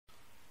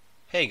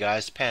Hey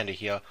guys, Panda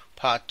here,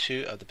 part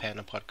 2 of the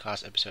Panda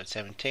Podcast, episode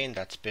 17.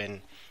 That's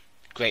been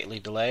greatly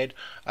delayed.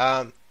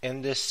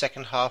 In this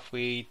second half,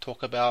 we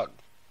talk about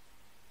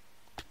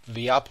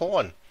VR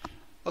porn.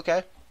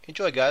 Okay,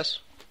 enjoy, guys.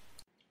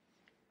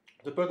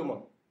 The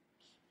Pokemon.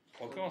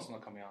 Pokemon's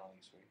not coming out on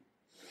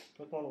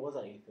E3. Pokemon was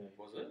at E3.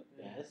 Was it?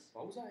 Yes.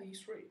 Why was that at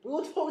E3? We were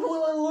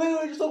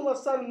literally just talking about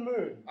Sun and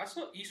Moon. I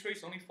thought E3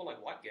 is only for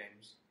like white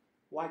games,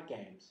 White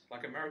games.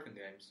 like American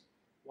games.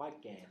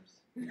 White games.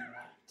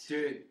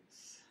 Dude,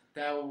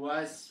 there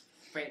was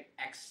Fate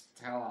X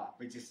Stellar,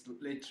 which is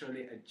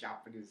literally a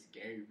Japanese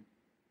game,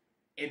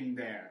 in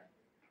there.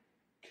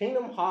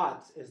 Kingdom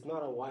Hearts is not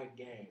a white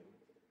game.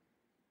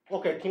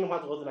 Okay, Kingdom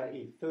Hearts wasn't at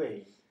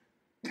E3.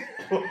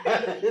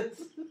 It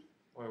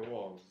Well, it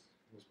was.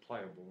 It was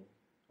playable.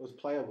 was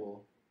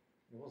playable.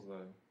 It was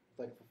though. It's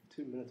like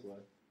 2 minutes away.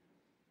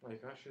 Well, you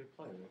can actually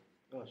play it.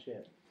 Oh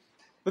shit.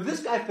 But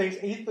this guy thinks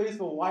E3 is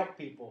for white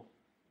people.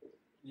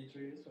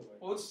 E3 is for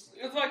white. Well,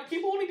 it's like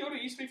people only go to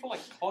E3 for like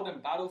COD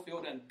and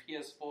Battlefield and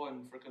PS4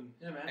 and freaking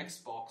Yeah, man.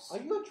 Xbox. Are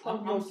you a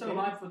Trump? I'm so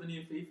hyped for the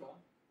new FIFA.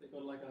 They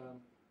got like a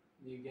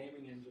new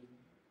gaming engine.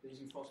 They're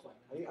using Frostbite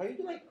now. Are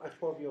you like a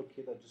 12-year-old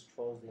kid that just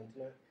trolls the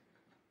internet?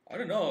 I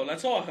don't know.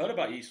 That's all I heard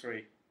about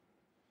E3.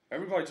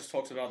 Everybody just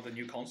talks about the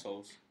new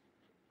consoles.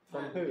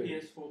 From who?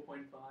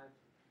 PS4.5.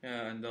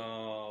 Yeah, and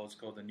what's it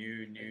called the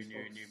new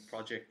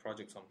project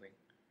something.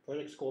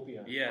 Project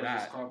Scorpio. Yeah, Or the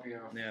that.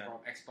 Scorpio Yeah. from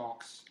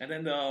Xbox. And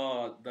then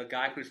the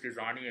guy who's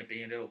designing it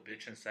being a little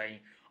bitch and saying,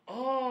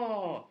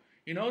 "Oh,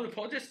 you know, the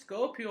Project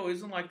Scorpio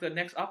isn't like the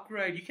next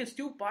upgrade. You can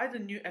still buy the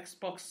new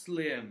Xbox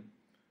Slim."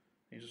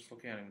 You're just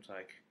looking at him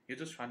like, "You're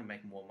just trying to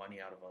make more money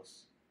out of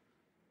us."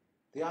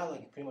 They are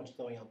like pretty much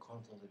throwing out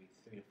consoles every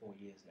 3 to 4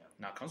 years now.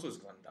 Now, console's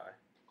gonna die.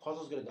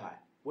 Console's gonna die.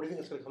 What do you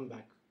think is gonna come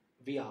back?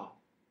 VR.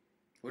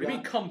 What do you Yeah.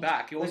 mean come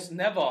back? It was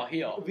never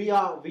here.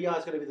 VR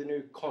is gonna be the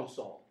new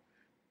console.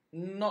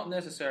 Not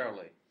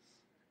necessarily.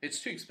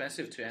 It's too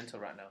expensive to enter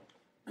right now.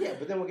 Yeah,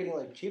 but then we're getting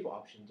like cheaper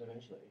options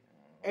eventually.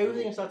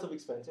 Everything starts off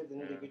expensive,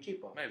 then it'll get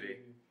cheaper. Maybe.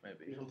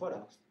 Different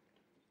products.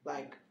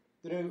 Like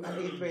the new at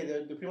E3,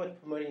 they're pretty much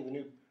promoting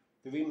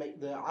the remake,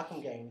 the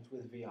Arkham games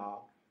with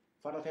VR,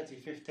 Final Fantasy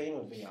 15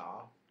 with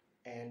VR,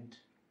 and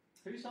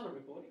Have you started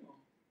recording?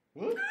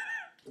 Or?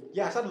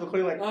 yeah, I started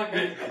recording like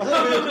Okay. I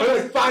started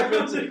recording like 5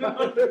 minutes ago.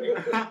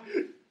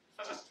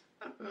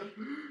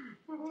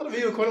 I started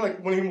video recording like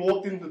when he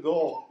walked in the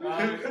door.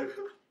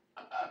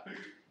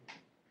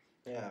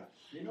 Yeah,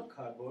 You know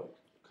cardboard?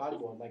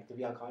 cardboard, like the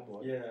VR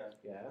cardboard. Yeah.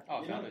 Yeah. Oh,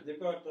 I You found know, it. they've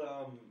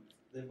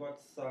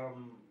got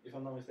some, if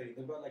I'm not mistaken,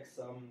 they've got like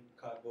some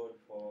cardboard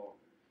for,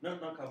 not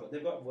cardboard,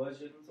 they've got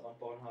versions on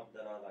Pornhub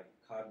that are like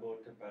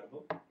cardboard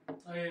compatible.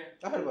 Oh yeah.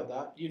 I heard about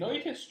that. You know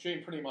you can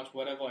stream pretty much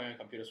whatever on your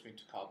computer screen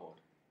to cardboard.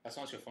 As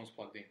long as your phone's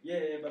plugged in.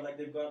 Yeah, but like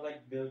they've got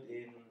like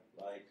built-in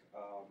like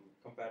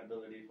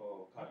compatibility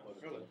for cardboard.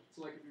 as Really? well.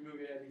 So like if you move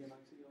your head, you can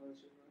like see all that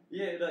shit, right?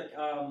 Yeah,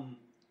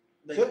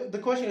 like So the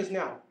question is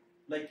now,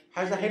 like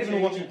has the you hater can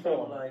been change watching it from,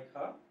 porn? Like,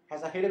 huh?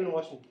 has a hater been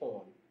watching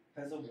porn?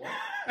 Has a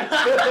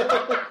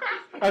what?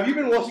 Have you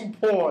been watching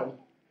porn?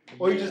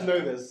 Or you just know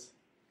this?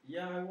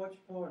 Yeah, I watch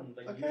porn.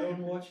 Like Okay. you don't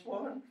watch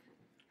porn?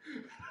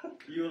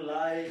 You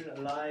lying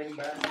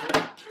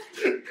bastard.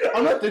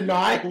 I'm not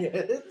denying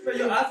it. So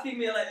you're asking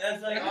me like,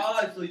 it's like,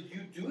 so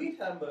you do eat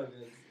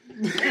hamburgers?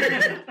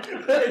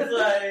 It's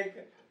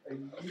like,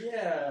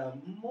 yeah,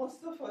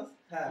 most of us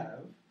have.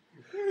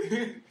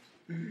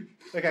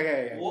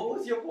 Okay. What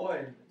was your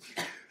point?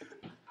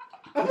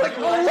 I'm like,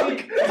 Would oh, look.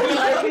 you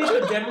like me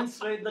to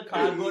demonstrate the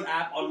cardboard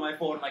app on my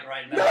phone like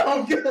right No, now?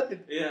 I'm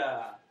good.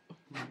 Yeah.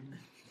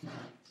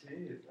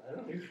 Jeez, I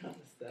don't even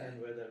understand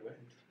where that went.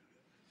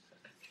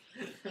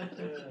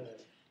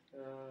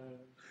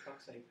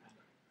 Fuck's sake.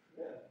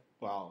 Yeah.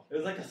 Wow. It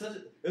was like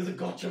it was a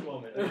gotcha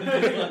moment.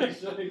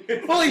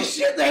 Holy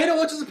shit, the hater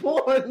watches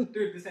porn!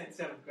 Dude, this ain't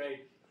 7th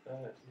grade. Oh,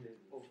 jeez.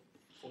 Or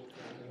 4th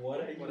grade.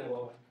 What are you Whatever.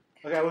 doing?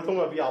 Okay, we're talking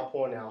about VR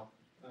porn now.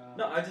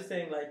 No, I'm just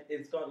saying like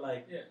it's got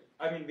like Yeah.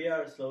 I mean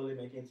VR is slowly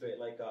making its way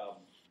like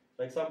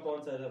some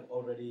porn sites have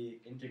already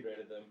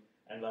integrated them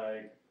and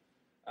like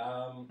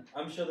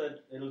I'm sure that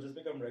it'll just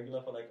become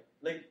regular for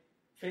like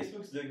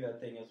Facebook's doing that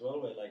thing as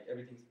well where like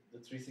everything's the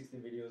 360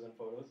 videos and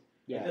photos.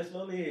 Like, they're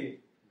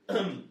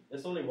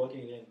slowly working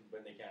it in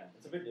when they can.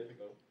 It's a bit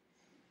difficult.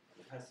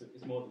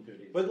 It's more than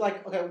 2D. But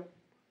like, okay,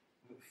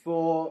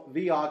 for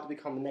VR to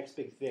become the next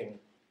big thing,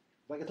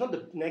 like it's not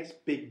the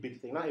next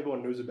big thing. Not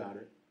everyone knows about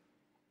it,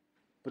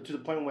 but to the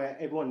point where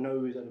everyone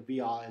knows that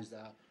VR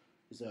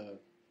is an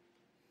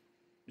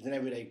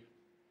everyday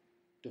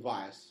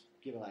device.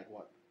 Give it like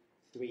what,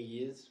 3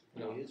 years,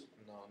 4 years?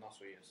 No, not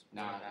 3 years.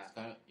 Nah, More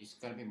than that. it's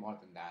gonna be more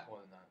than that. More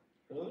than that.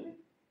 Really?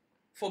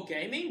 For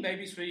gaming,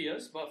 maybe 3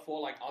 years, but for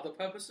like other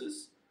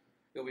purposes,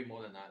 it'll be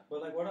more than that.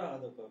 But like what are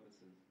other purposes?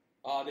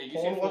 They use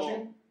Porn it for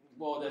watching?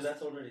 well, Oh, there's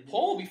that's already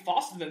porn will be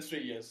faster than 3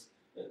 years.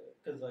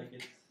 because like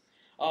it's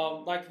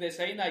Like they're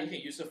saying that you can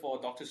use it for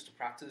doctors to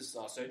practice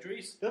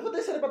surgeries. That's what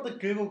they said about the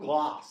Google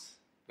Glass.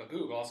 But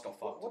Google Glass got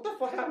fucked. What the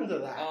fuck happened to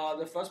that?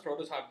 The first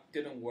prototype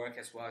didn't work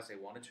as well as they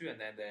wanted to, and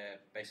then they're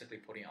basically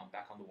putting it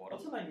back on the water.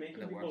 Also, like making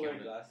And they're people working wear on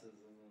it. glasses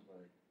isn't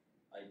like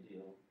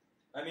ideal.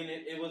 I mean,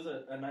 it was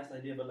a nice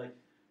idea, but like,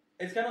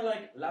 it's kind of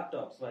like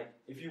laptops. Like,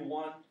 if you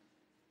want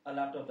a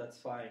laptop, that's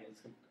fine.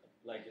 It's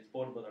like it's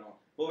portable and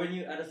all. But when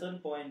you at a certain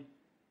point,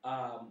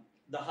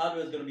 the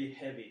hardware is going to be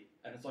heavy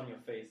and it's on your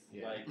face.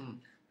 Yeah.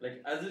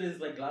 Like as it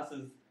is, like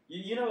glasses,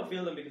 you never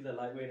feel them because they're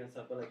lightweight and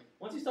stuff. But like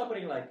once you start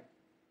putting like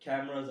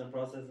cameras and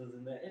processors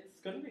in there, it's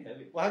going to be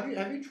heavy. Well,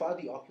 have you tried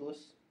the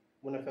Oculus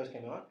when it first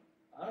came out?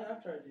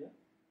 I've tried, yeah.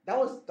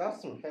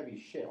 That's some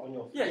heavy shit on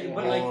your. Yeah, face.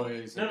 but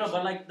like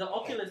but like the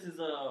Oculus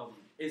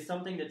is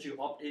something that you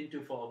opt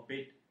into for a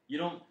bit. You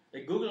don't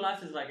like Google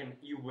Glass is like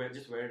you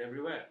just wear it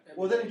everywhere.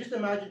 Well, then just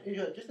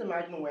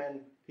imagine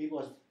when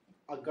people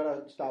are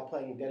gonna start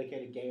playing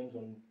dedicated games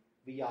on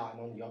VR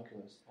and on the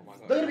Oculus. Oh my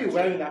god! They're gonna be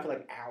wearing that for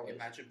like hours.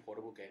 Imagine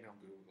portable gaming on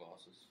Google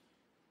Glasses.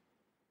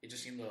 You're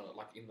just in the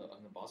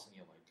bus and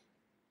you're like,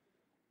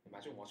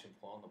 imagine watching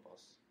porn on the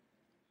bus.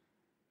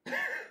 I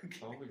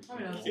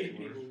mean, I've seen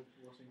people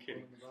watching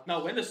Kidding. porn on the bus.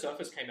 Now, when the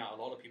Surface came out,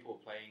 a lot of people were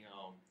playing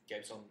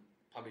games on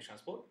public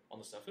transport on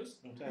the Surface.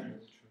 Okay.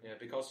 Yeah,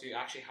 because you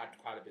actually had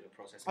quite a bit of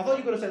processing. I thought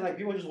you were gonna say like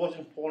people just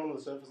watching porn on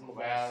the surface on the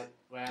bus.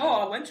 Oh,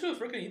 I went to a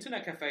freaking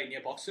internet cafe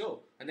near Box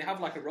Hill, and they have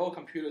like a row of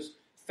computers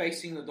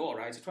facing the door,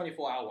 right? It's a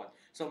 24-hour one.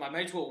 So my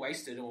mates were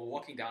wasted and were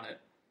walking down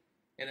it,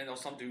 and then there was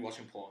some dude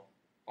watching porn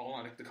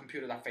on like the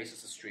computer that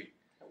faces the street.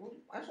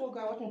 I saw a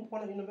guy watching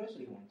porn at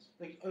university once,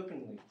 like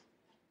openly.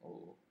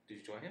 Oh, did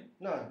you join him?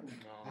 No,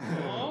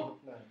 No.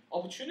 no,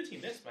 Opportunity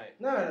missed, mate.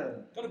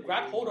 no. Got to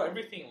grab hold of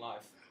everything in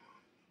life.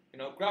 You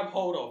know, grab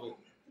hold of it.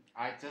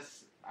 I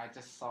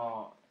just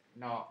saw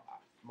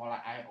more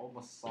like I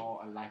almost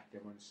saw a live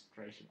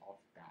demonstration of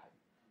that.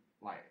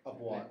 Like Of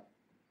what?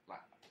 Like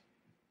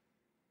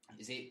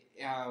you see,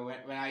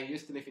 when I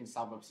used to live in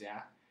suburbs,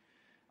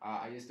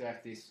 I used to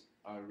have this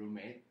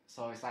roommate.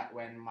 So it's like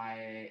when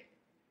my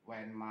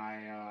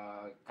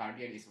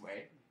guardian is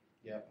away.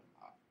 Yeah.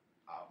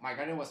 My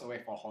guardian was away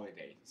for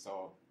holiday,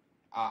 so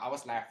I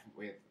was left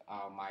with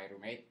my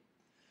roommate.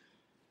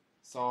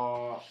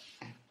 So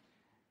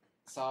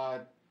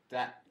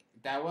that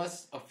there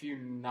was a few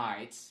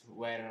nights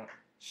where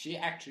she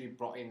actually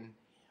brought in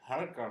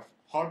her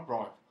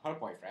boyfriend,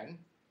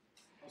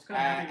 I was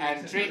kind of happy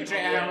and with 3 it.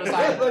 a.m. was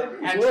like,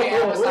 and 3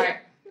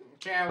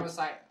 a.m. was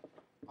like,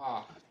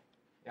 oh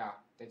yeah,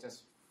 they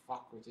just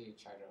fuck with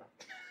each other.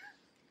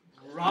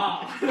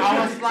 Rah!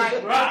 I was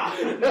like,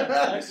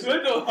 I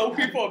swear to help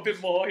people a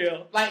bit more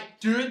here. like,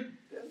 dude,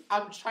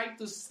 I'm trying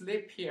to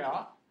sleep here.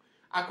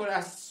 I could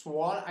have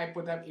sworn I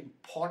put them in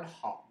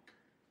Pornhub.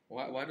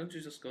 Why don't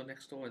you just go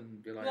next door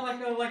and be like, Like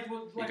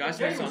guys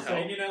what need Jay some was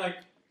saying, help? you know, like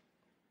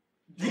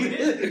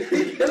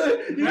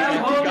you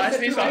guys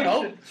need some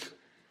help?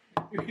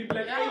 you'd be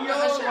like, Yeah, hey, yo,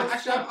 I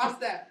should have asked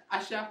that. I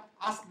should have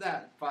asked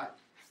that, but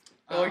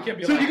Or it can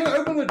be So like, you're gonna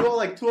open the door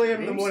like 2 a.m.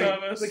 in the Room morning.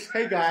 service. Like,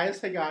 hey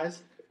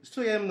guys, it's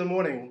 2 a.m. in the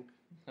morning.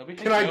 "No, we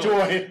Can I go."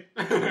 join?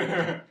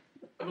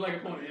 I'm like a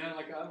porn, yeah,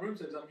 like room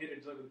service. I'm here to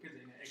deliver the pizza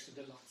in an extra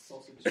deadline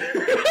sausage.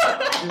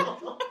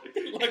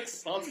 Like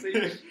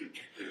sausage.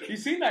 You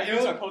seen that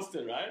news I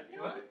posted, right?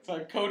 What? It's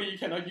like, Cody, you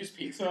cannot use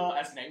pizza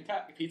as name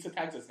tag, pizza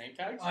tags as name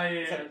tags. Oh, yeah,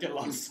 It's like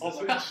deluxe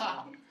sausage.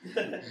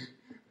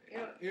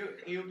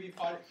 it would be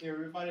funny. It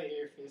would be funny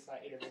if it's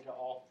like in the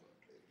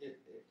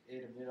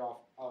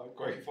middle of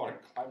going for a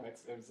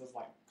climax. It was just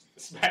like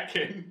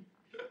smacking,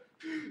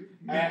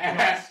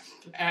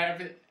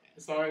 and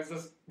so it's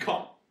just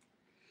cut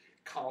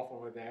off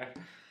over there.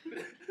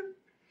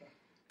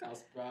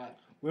 That's bad.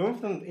 We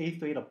went from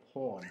E3 to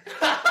porn.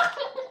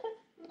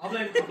 I'll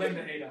blame the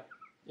hater.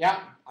 Yeah,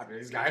 I know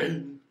this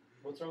guy.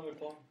 What's wrong with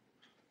porn?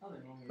 Nothing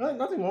wrong with No, it.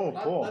 nothing wrong with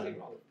porn. Nothing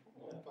wrong with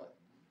porn, but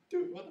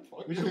dude, what the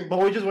fuck?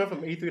 We just went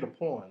from E3 to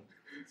porn.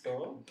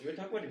 So we're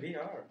talking about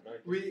VR, right?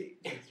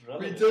 It's we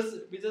relevant. just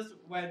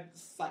went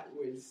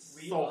sideways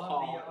We so are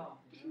hard.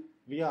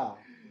 VR.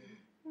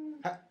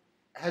 VR.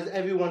 Has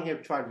everyone here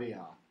tried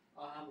VR?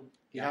 I haven't.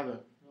 You haven't.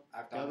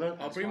 I've You done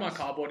haven't? I'll bring my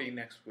cardboard in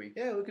next week.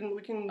 Yeah, we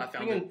can I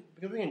found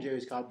bring in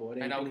Jerry's cardboard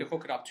And you I can- can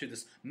hook it up to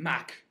this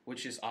Mac,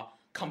 which is a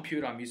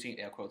computer. I'm using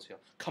air quotes here.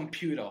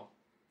 Computer.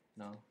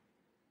 No.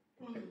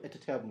 It's a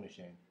terrible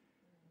machine.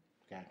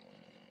 Okay.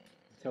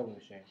 It's a terrible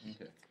machine.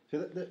 Okay.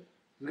 So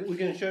we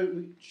can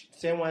show.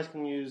 Samwise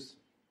can use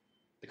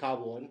the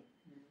cardboard.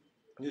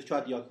 You just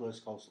tried the Oculus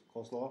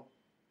coleslaw.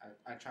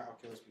 I tried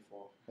Oculus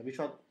before. Have you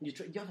tried? You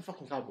have the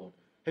fucking cardboard.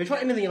 Have you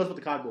tried anything else with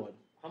the cardboard?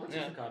 How much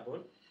Yeah. is the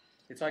cardboard?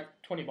 It's like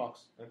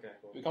 $20 Okay,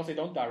 cool. because they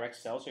don't direct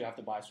sell, so you have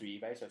to buy through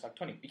eBay. So it's like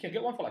 20. You can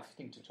get one for like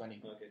 15 to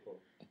 20. Okay,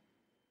 cool.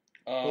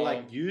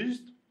 Like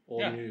used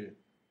or yeah. new?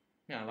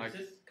 Yeah, like It's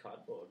just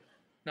cardboard.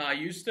 no, I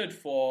used it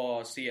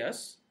for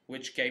CS,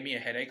 which gave me a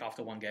headache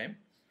after one game.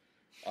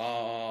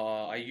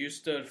 I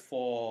used it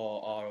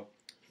for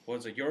what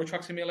was it, Euro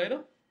Truck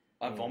Simulator?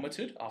 I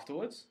vomited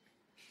afterwards.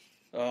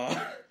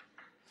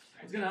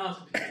 I was gonna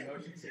ask if you get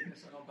motion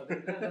sickness or not,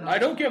 but then I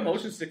don't get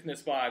motion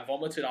sickness, but I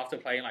vomited after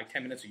playing like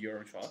 10 minutes of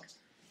Euro Truck.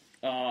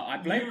 I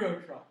play Euro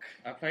Truck.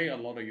 I play a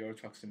lot of Euro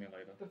Truck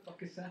Simulator. What the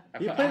fuck is that?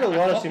 You played a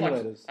lot of clocked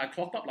simulators. I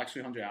clocked up like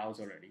 300 hours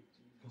already.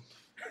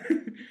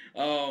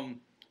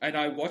 And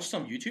I watched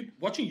some YouTube.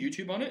 Watching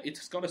YouTube on it,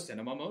 it's got a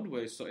cinema mode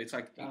where it's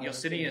like you're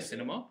sitting in a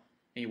cinema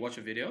and you watch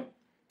a video.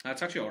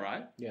 That's actually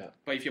alright. Yeah.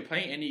 But if you're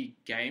playing any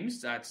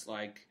games that's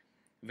like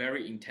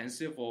very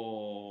intensive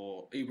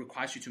or it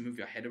requires you to move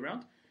your head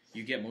around,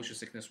 you get motion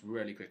sickness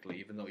really quickly,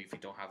 even though if you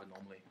don't have it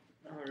normally.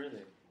 Oh,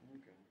 really?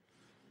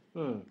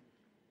 Okay.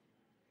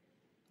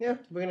 Yeah,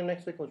 bring it in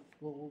next week.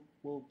 We'll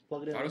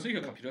plug it in. I don't think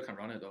your computer can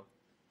run it though.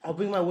 I'll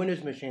bring my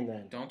Windows machine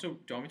then. Do you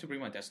want me to bring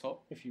my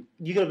desktop? If you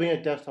gotta bring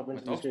a desktop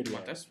into the studio.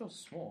 My desktop's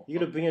small. You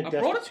gotta bring a I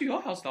desktop. brought it to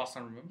your house last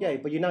time, remember? Yeah,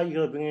 but you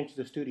gotta bring it into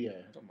the studio.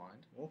 I don't mind.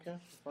 Okay,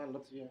 fine.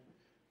 Let's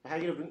How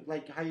you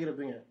gonna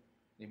bring it?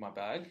 In my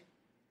bag,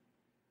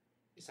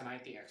 It's an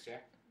ITX, yeah?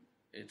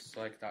 it's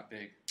like that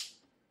big.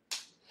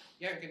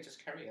 Yeah, you can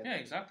just carry it. Yeah,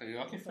 exactly.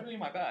 I can fit it in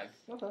my bag.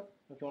 Okay,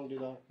 if you want to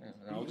do that. Yeah,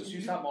 and I'll just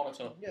use that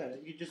monitor. Yeah,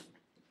 you just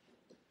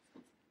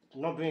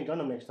not bringing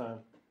Gundam next time.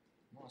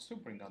 No, I'll still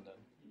bring that then.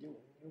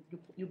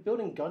 You're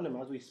building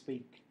Gundam as we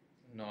speak.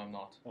 No, I'm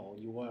not. Oh,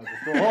 you were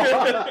before.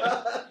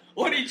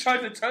 What are you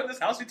trying to turn this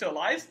house into a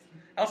lies?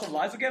 House of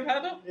lies again,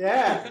 Panda?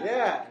 yeah.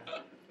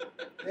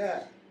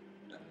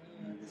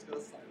 This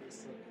goes sideways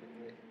so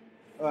quickly.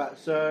 Alright,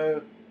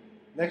 so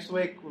next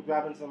week we're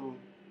grabbing some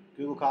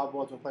Google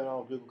Cardboards. We're playing around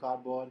with Google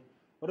Cardboard.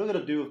 What are we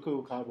gonna do with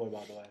Google Cardboard,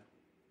 by the way?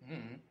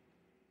 Mm-hmm.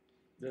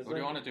 There's What do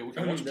you like- want to do? We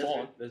can watch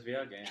porn. There's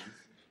VR games.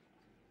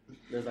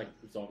 There's like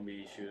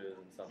zombie shooters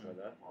and stuff like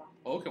that.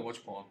 Oh, we can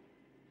watch porn.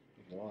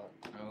 What?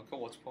 Oh, we can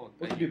watch porn.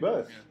 We can do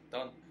both. Yeah,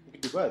 done. We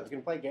can do both. We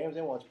can play games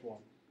and watch porn.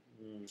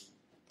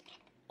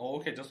 Oh,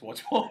 okay, just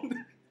watch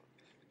porn.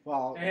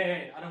 Well,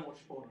 Hey, I don't watch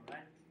porn, right?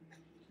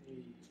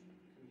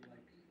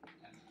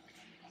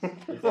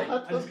 It's like,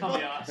 I just can't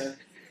be asked.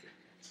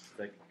 it's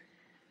like,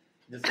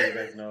 just so you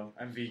guys know,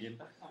 I'm vegan.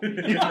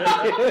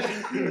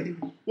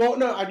 well,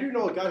 no, I do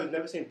know a guy who's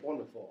never seen porn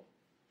before.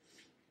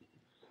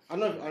 I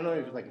don't know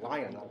if he's like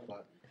lying or not,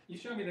 but You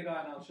show me the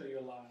guy and I'll show you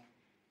a lie.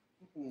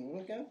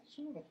 okay,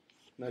 sure.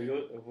 No,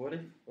 what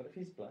if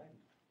he's blind?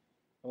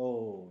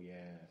 Oh yeah,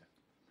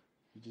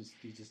 he just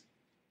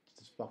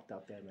fucked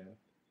up there, man.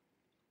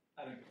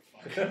 I don't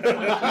give a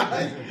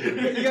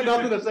fuck. You got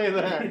nothing to say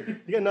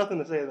there. You got nothing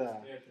to say there.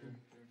 Yeah, true.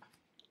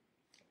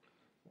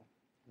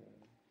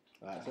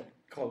 Alright, so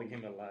Calling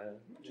him a liar.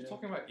 What are you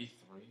talking about E3?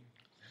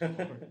 we're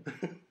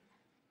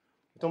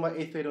talking about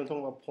E3, we're talking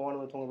about porn,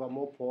 we're talking about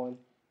more porn.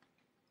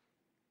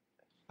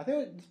 I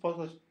think this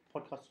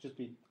podcast should just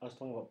be us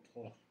talking about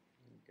porn.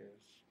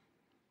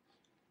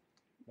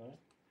 No?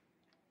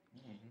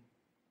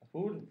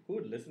 Who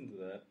would listen to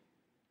that?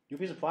 You'll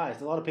be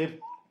surprised. A lot of people.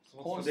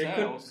 Porn They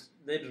sales.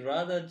 they'd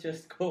rather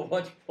just go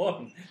watch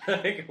porn.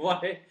 Like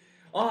why?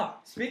 Oh,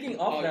 speaking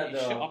of that you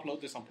should though. upload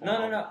this on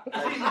porn. No.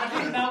 I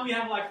think now we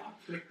have like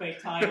a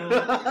clickbait title,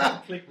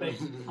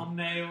 clickbait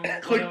thumbnail,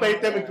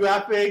 Clickbait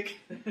demographic.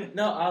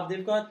 No,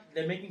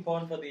 they're making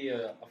porn for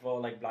the for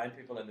like blind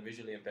people and the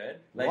visually impaired.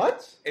 Like,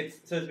 What? It's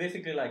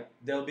basically like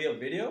there'll be a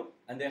video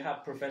and they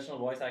have professional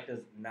voice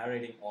actors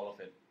narrating all of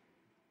it.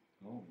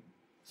 Oh.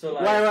 So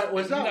like Right.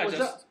 Was Isn't that that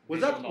just was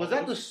visual that the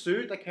novels?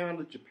 suit that came out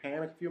of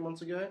Japan a few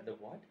months ago? the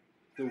what?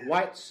 The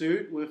white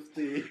suit with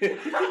the.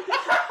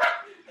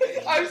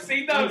 I've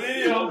seen that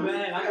video. Oh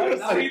man, I've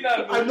seen that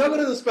video. I'm not going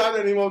to describe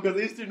it anymore because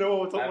these two know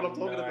what I I'm have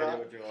talking no idea about.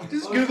 what you're on.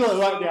 Just Google it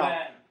right now.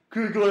 Bad.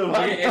 Google it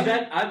right Okay, now. is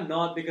that I'm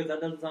not because that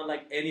doesn't sound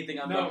like anything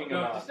I'm talking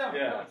about. It's not,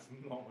 Yeah. That's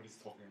not what he's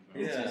talking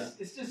about. Yeah.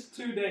 It's just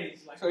 2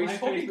 days. Like So he's my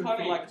talking Facebook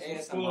kind of like feed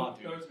is full of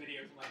ASMR, dude. those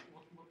videos. I'm like,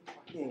 what the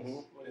fuck is Mhm.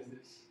 this? What is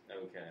this?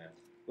 Okay.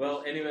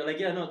 Well, anyway, like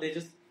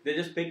they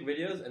just pick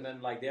videos and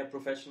then like they have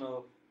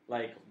professional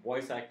like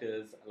voice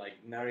actors like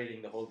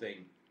narrating the whole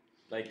thing,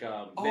 like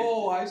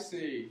I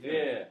see.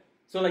 yeah.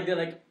 So like they're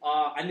like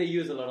and they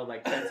use a lot of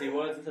like fancy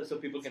words and stuff so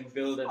people can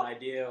build an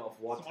idea of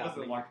what's So what is it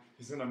happening. like?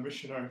 He's in a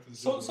missionary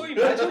position. So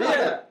imagine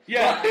Yeah.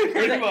 Yeah,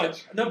 pretty like-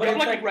 much. no, but You have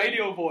it's like like- a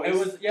radio voice.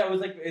 It was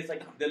like it's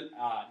like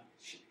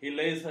he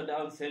lays her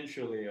down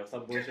sensually or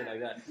some bullshit like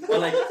that, or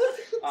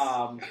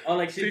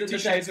like she's in 50 the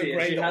Shades of taxi and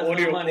Grey, she the has no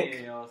audio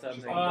money or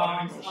something.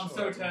 I'm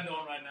so turned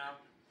on right now.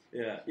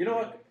 Yeah, you know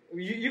what?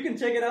 You can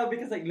check it out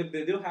because like look,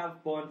 they do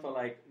have porn for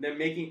like they're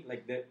making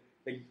like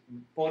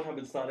Pornhub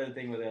has started a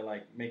thing where they're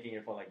like making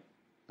it for like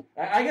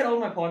I get all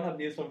my Pornhub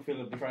news from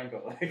Philip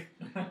DeFranco.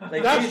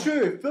 Like That's he's-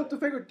 true. Philip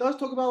DeFranco does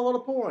talk about a lot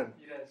of porn.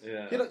 He does.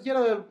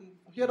 Yeah.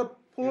 He had a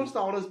porn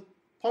star on his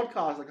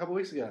podcast a couple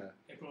weeks ago.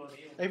 April O'Neil.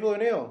 April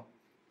O'Neil.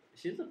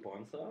 She's a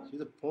porn star.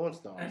 She's a porn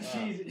star. And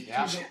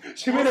yeah.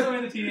 She made also a.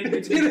 in the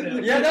Teenage Mutant Ninja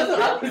Turtles. Yeah, that's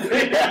what I was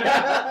saying.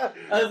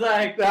 I was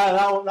like,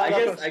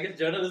 that I guess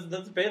journalism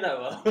doesn't pay that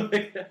well.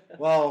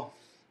 well,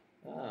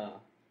 ah,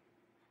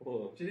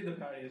 cool. She did the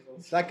parody as well.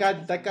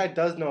 that guy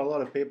does know a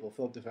lot of people,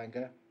 Philip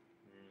DeFranco.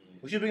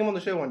 We should bring him on the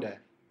show one day.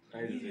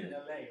 He's in LA,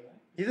 right?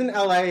 He's in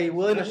LA,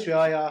 we're in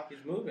Australia. He's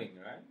moving,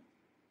 right?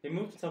 He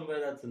moved somewhere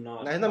that's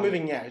not. No, he's not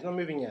moving yet. He's not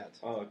moving yet.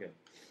 Oh, okay.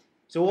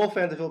 So we're all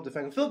fans of Philip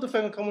DeFranco. Philip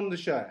DeFranco, come on the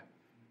show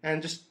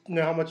and just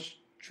know how much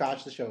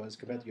trash the show is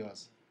compared to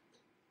yours?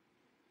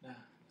 Nah,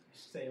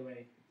 stay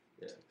away.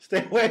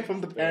 Stay away from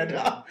the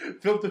Panda.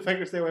 Filter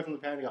finger, stay away from the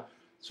Panda.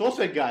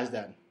 SourceFed guys,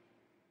 then.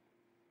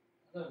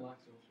 I don't like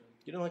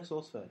SourceFed. You don't like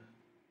SourceFed?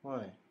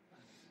 Why?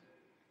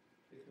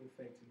 They feel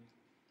fake to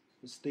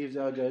me. Steve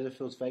Zaragoza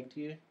feels fake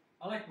to you?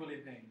 I like Willie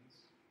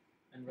Paynes.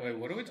 And Wait,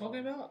 what are we talking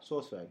about?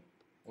 SourceFed.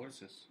 What is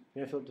this?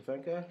 You know Philip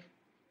DeFranco?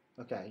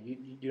 Okay,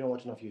 you don't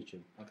watch enough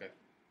YouTube. Okay.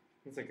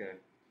 It's okay.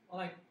 I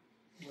like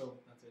Will,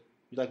 that's it.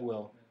 You like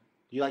Will. Yeah.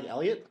 Do you like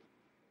Elliot?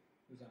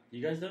 Who's that?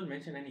 You guys don't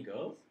mention any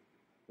girls?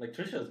 Like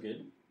Trisha's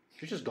good,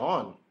 Trisha's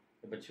gone.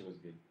 but she was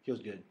good. She was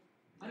good.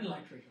 I didn't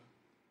like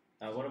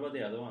Trisha. What about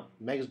the other one?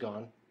 Meg's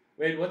gone.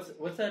 Wait,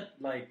 what's that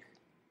like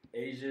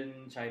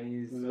Asian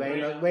Chinese?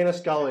 Raina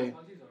Scully.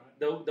 Oh, she's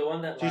alright. The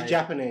one that She's like,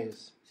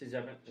 Japanese. She's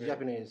Japanese. She's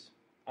Japanese.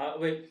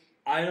 Wait,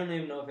 I don't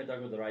even know if I talk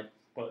about the right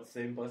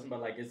same person,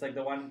 but like it's like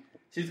the one.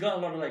 She's got a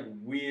lot of like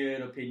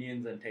weird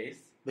opinions and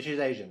tastes. But she's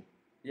Asian.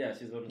 Yeah,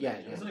 she's one. Of Yeah,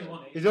 the There's only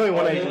one There's only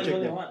one Oh, Asian there's chick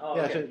only there. one? Oh,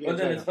 Yeah, okay. so- yeah, Well,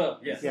 then so- it's her.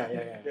 Yes.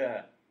 Yeah.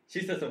 Yeah.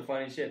 She said some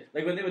funny shit.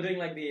 Like when they were doing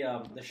like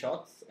the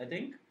shots, I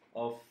think,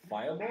 of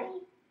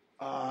Fireball.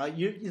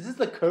 Is this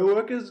the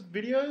co-workers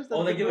videos? that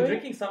Or like they they're were doing?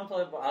 drinking some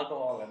type of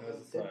alcohol and it was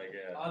just like,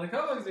 yeah. The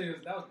co-workers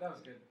videos, that was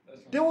good. That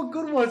was fun. They were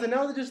good ones, and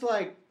now they're just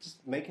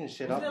making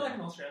shit Wasn't up. there like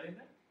an Australian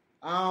there?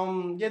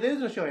 Yeah, there is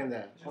an Australian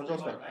there Just on the Jospec.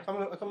 bloke, I right?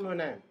 can't remember her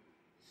name.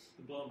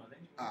 The Bloom, I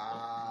think.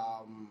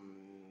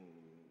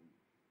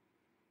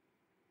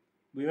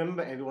 We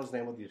remember everyone's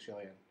name of the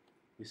Australian.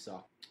 We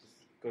suck.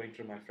 Going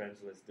through my friends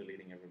list,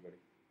 deleting everybody.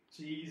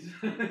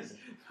 Jesus.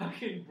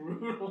 Fucking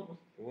brutal.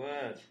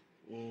 What?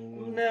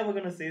 I'm never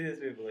gonna see these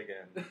people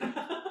again.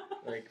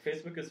 Like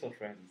Facebook is for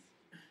friends.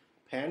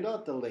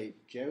 Panda,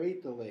 delete. Jerry,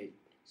 delete.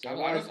 I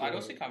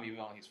don't think I'm even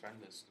on his friend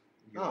list.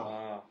 You Oh.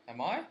 are Am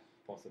I?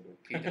 possible.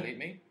 Can you delete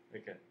me?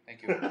 Okay.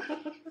 Thank you.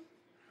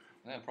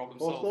 Yeah, problem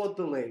solved. Also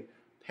delete.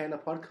 Panda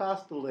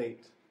Podcast,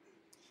 delete.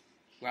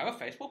 We have a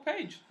Facebook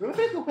page. We have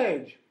a Facebook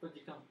page. But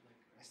you can't,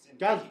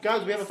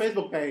 Guys, we have a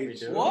Facebook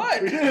page. We do?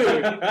 What? We do.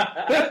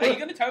 Are you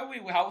going to tell me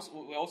we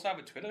also have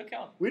a Twitter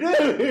account? We do.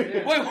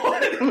 Wait,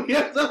 what? We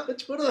have a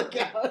Twitter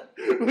account,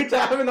 which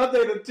I haven't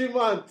updated in 2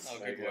 months. Oh,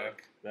 good Okay.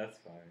 work. That's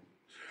fine.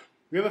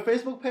 We have a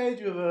Facebook page,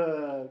 we have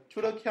a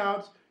Twitter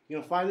account. You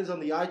can find us on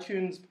the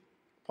iTunes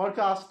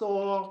podcast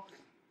store.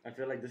 I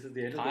feel like this is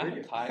the end of Can the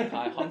video.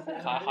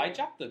 I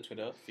hijack the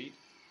Twitter feed?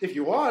 If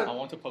you I want.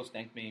 want to post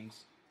dank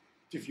memes.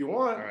 If you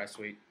want. Alright,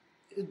 sweet.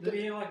 do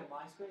we have like a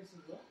MySpace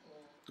as well?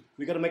 Or?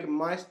 We got to make a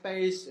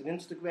MySpace, an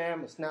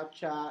Instagram, a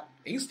Snapchat.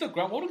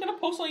 Instagram? What are we going to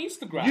post on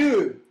Instagram?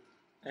 You!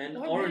 And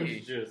Why orange me?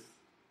 juice.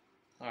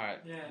 Alright,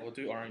 Yeah. we'll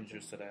do orange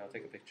juice today. I'll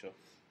take a picture.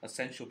 A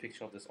sensual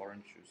picture of this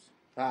orange juice.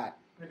 Alright.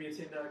 Maybe a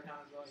Tinder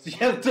account as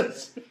well. Yeah,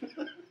 that's...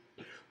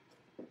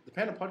 The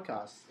Panda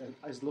Podcast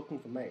is looking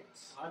for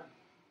mates. I'd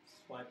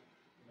swipe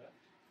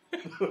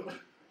left.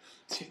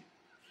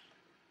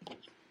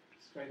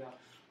 Straight up.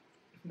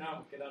 No,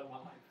 get out of my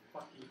life.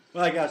 Fuck you.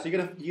 Alright, guys, so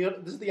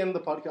this is the end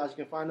of the podcast. You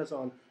can find us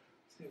on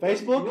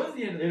Facebook? It was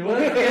the end of It the was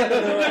the end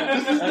of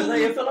the I was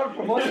like, it's a lot of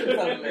promotion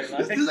suddenly. This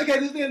Like,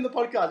 is the end of the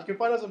podcast. You can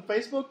find us on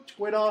Facebook,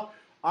 Twitter,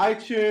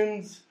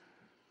 iTunes,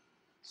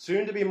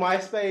 soon to be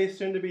MySpace,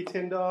 soon to be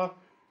Tinder,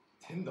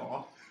 Tinder.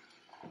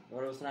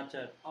 what was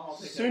Snapchat? I'll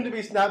take soon that. to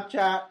be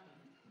Snapchat,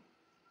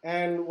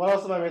 and what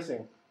else am I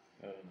missing?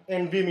 I don't know.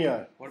 And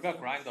Vimeo. What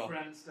about Grindr?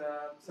 Friendster.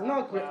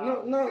 No,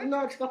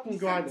 it's not from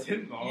Grindr.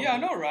 Tinder. Yeah, I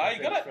know, right?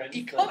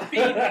 You can't be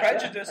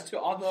prejudiced to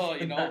other,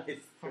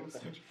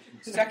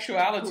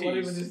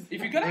 sexualities.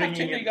 If you're gonna have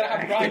Tinder, you gotta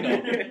have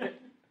Grindr.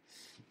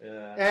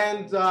 Yeah.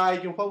 And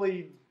you can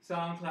probably.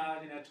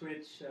 SoundCloud,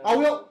 Twitch.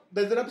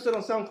 There's an episode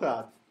on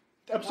SoundCloud.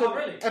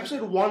 Really?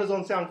 Episode 1 is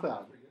on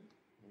SoundCloud. Pretty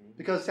good.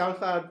 Because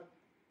SoundCloud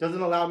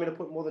doesn't allow me to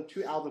put more than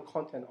 2 hours of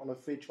content on a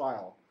free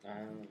trial.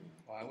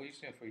 Why were you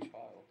saying a free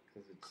trial?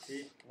 Because it's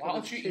cheap. Why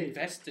aren't you cheap.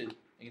 invested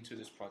into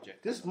this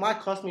project? This might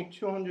cost me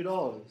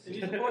 $200. If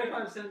you do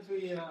 45 cents,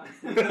 we.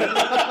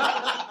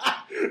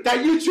 That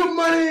YouTube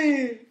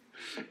money!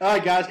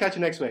 Alright, guys, catch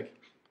you next week.